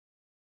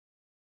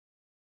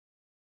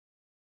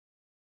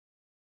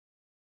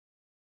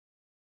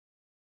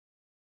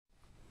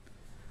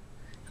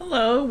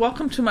Hello,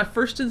 welcome to my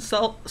first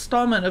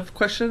installment of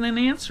question and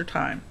answer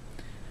time.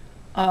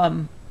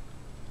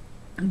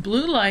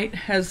 Blue Light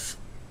has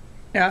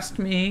asked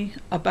me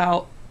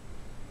about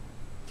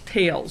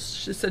tails.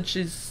 She said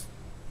she's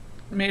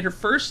made her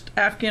first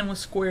Afghan with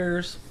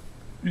squares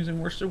using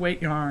worsted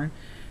weight yarn,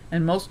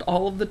 and most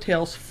all of the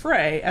tails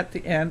fray at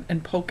the end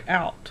and poke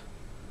out.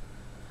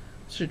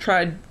 She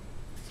tried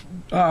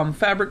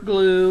fabric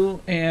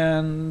glue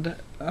and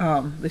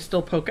they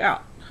still poke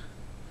out.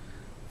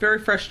 Very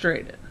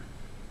frustrated.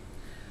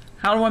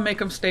 How do I make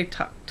them stay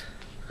tucked?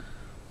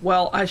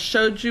 Well, I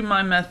showed you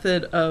my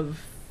method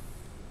of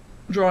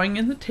drawing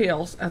in the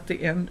tails at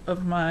the end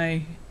of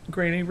my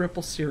Granny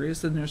Ripple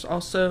series, and there's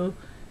also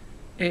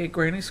a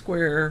Granny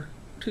Square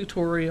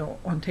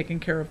tutorial on taking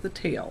care of the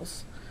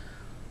tails.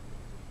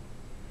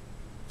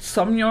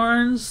 Some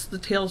yarns, the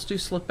tails do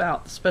slip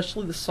out,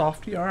 especially the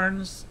soft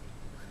yarns,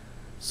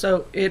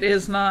 so it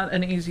is not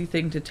an easy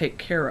thing to take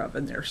care of,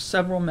 and there are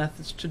several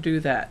methods to do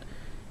that.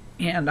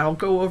 And I'll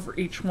go over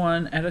each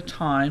one at a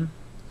time.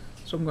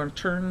 So I'm going to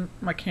turn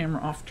my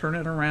camera off, turn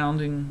it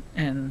around,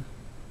 and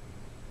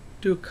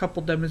do a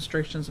couple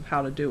demonstrations of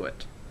how to do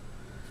it.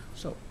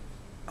 So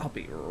I'll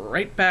be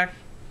right back.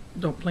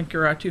 Don't blink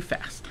your eye too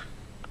fast.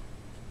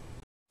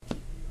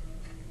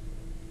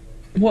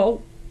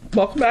 Well,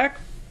 welcome back.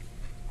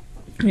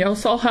 Y'all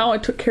saw how I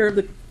took care of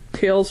the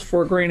tails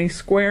for Granny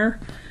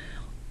Square.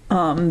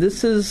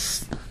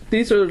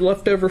 These are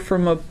left over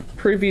from a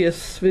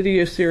previous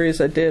video series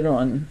I did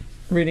on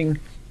reading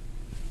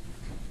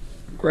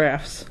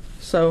graphs.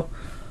 So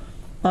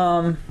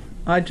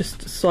I just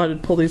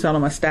decided to pull these out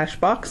of my stash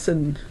box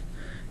and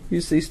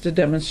use these to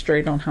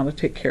demonstrate on how to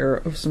take care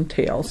of some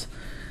tails.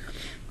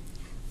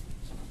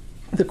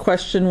 The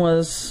question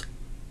was,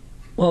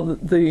 well,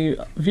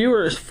 the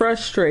viewer is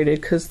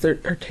frustrated because their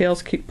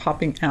tails keep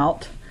popping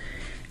out,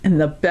 and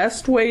the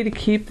best way to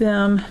keep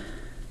them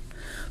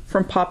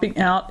from popping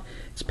out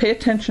is pay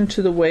attention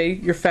to the way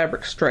your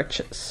fabric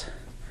stretches.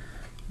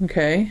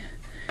 Okay,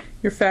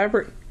 your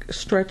fabric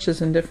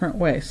stretches in different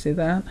ways, see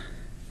that?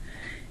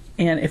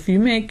 And if you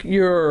make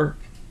your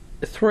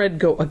thread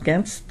go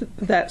against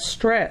that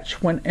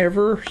stretch,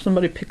 whenever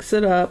somebody picks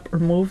it up or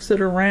moves it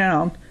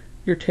around,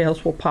 your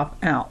tails will pop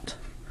out.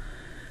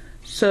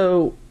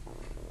 So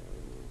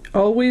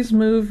always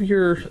move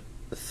your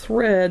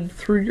thread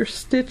through your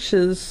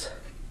stitches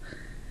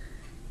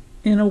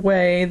in a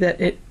way that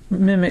it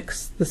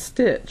mimics the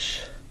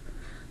stitch.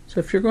 So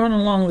if you're going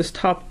along this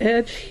top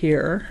edge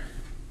here,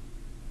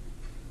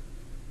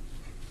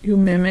 you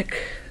mimic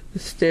the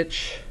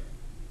stitch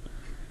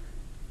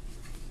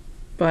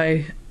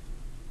by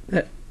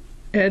that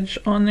edge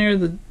on there,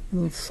 the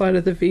side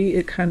of the V,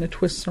 it kind of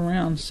twists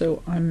around,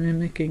 so I'm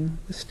mimicking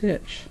the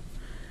stitch.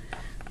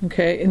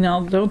 Okay, and now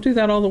don't do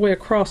that all the way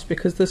across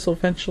because this will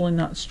eventually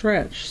not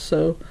stretch,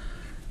 so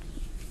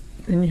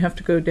then you have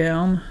to go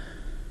down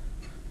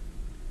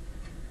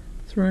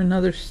through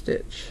another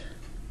stitch.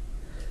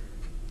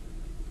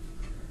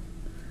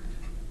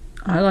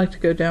 I like to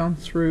go down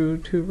through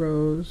 2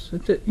 rows.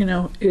 You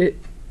know,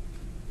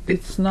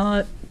 it's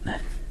not,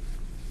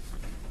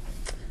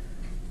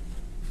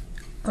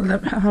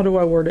 how do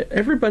I word it?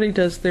 Everybody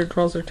draws their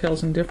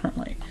tails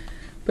indifferently.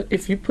 But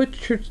if you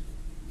put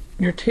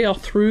your tail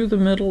through the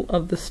middle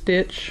of the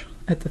stitch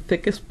at the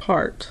thickest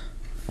part,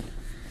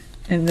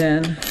 and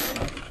then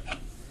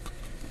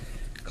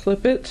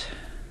clip it,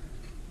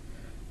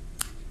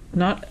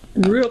 not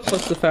real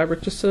close to the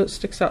fabric, just so it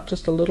sticks out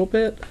just a little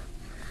bit,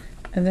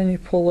 and then you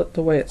pull it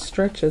the way it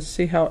stretches.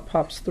 See how it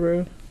pops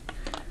through?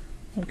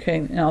 Okay,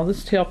 now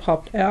this tail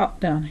popped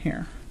out down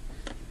here.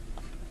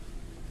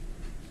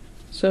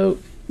 So,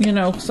 you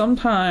know,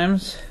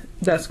 sometimes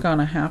that's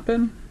gonna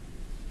happen,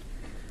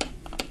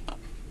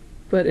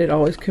 but it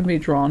always can be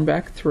drawn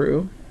back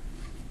through.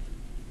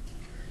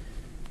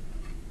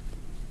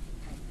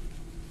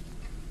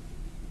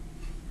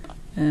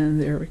 And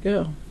there we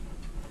go.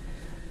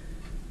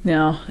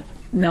 Now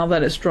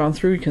that it's drawn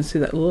through, you can see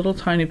that little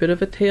tiny bit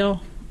of a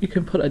tail. You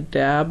can put a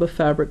dab of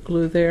fabric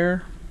glue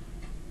there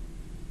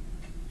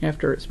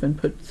after it's been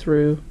put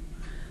through,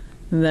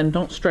 and then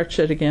don't stretch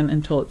it again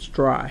until it's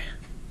dry.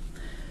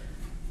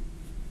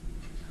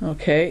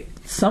 Okay,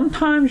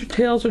 sometimes your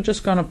tails are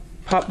just going to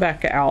pop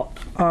back out,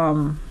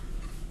 and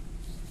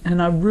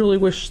I really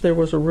wish there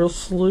was a real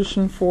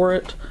solution for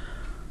it.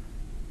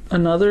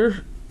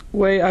 Another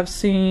way I've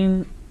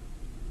seen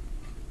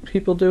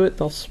people do it,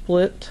 they'll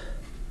split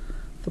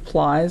the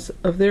plies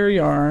of their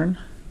yarn.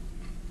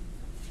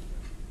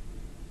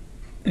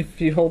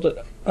 If you hold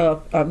it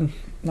up, I'm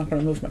not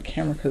going to move my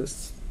camera because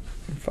it's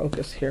in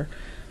focus here,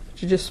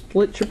 but you just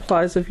split your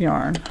plies of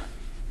yarn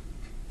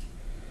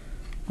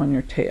on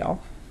your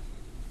tail,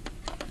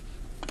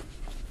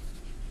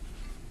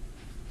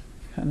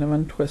 kind of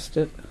untwist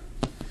it,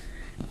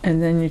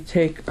 and then you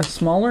take a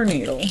smaller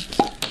needle,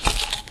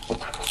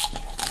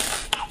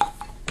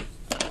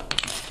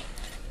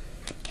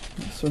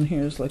 this one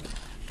here is like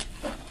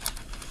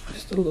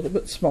just a little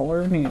bit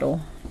smaller needle,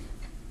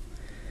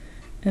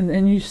 and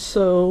then you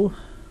sew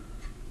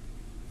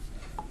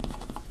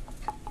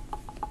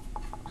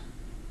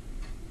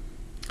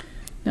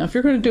if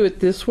you're going to do it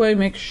this way,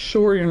 make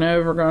sure you're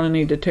never going to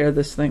need to tear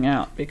this thing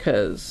out,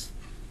 because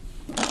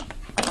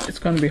it's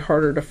going to be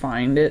harder to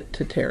find it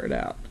to tear it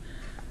out.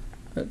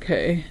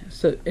 Okay,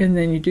 so, and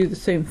then you do the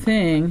same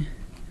thing,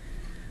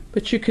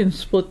 but you can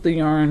split the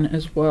yarn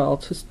as well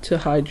to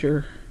hide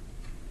your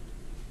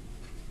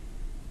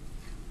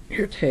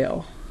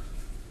tail.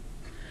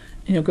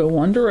 And you'll go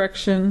one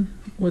direction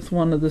with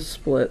one of the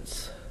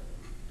splits,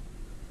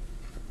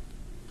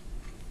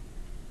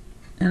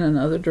 and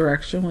another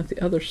direction with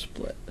the other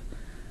split.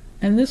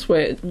 And this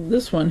way,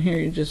 this one here,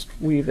 you just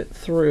weave it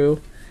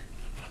through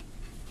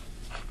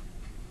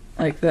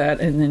like that,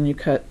 and then you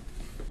cut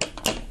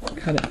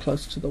it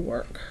close to the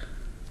work.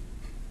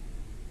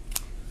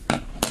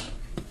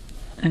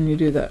 And you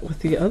do that with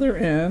the other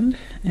end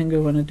and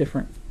go in a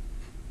different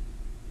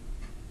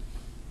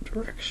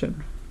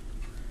direction.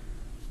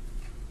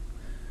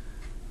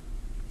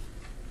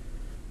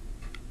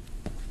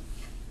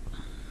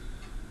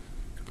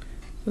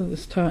 So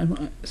this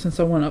time, since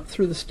I went up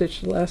through the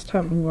stitch the last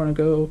time, I'm going to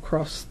go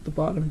across the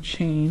bottom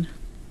chain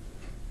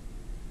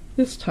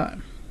this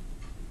time.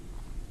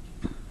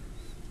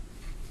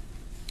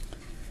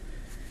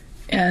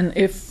 And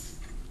if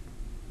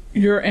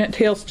your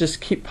tails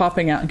just keep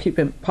popping out and keep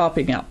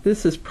popping out,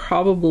 this is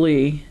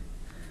probably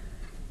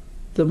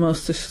the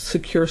most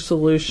secure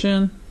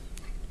solution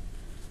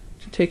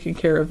to taking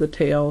care of the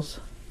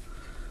tails.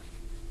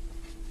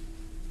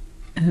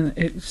 And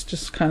it's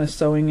just kind of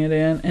sewing it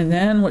in, and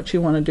then what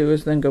you want to do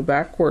is then go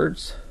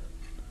backwards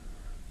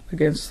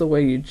against the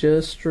way you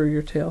just drew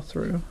your tail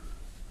through,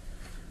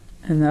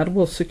 and that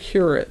will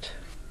secure it.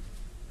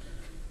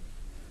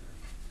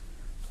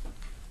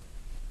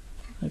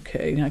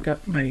 Okay, I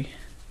got my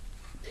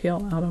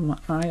tail out of my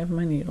eye of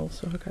my needle,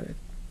 so I got to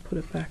put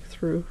it back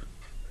through.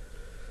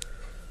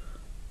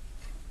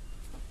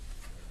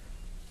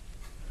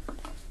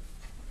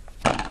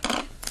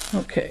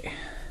 Okay.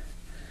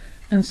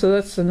 And so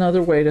that's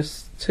another way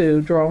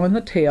to draw in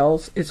the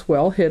tails. It's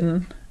well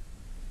hidden,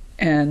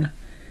 and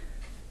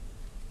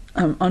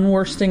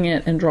unworsting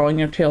it and drawing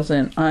your tails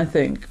in, I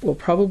think, will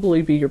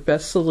probably be your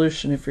best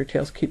solution if your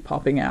tails keep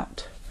popping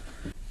out.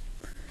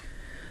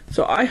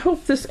 So I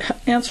hope this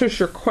answers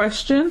your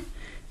question,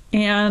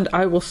 and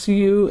I will see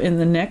you in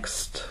the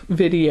next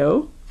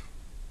video.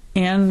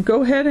 And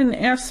go ahead and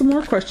ask some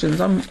more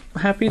questions. I'm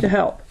happy to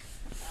help.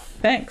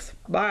 Thanks.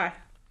 Bye.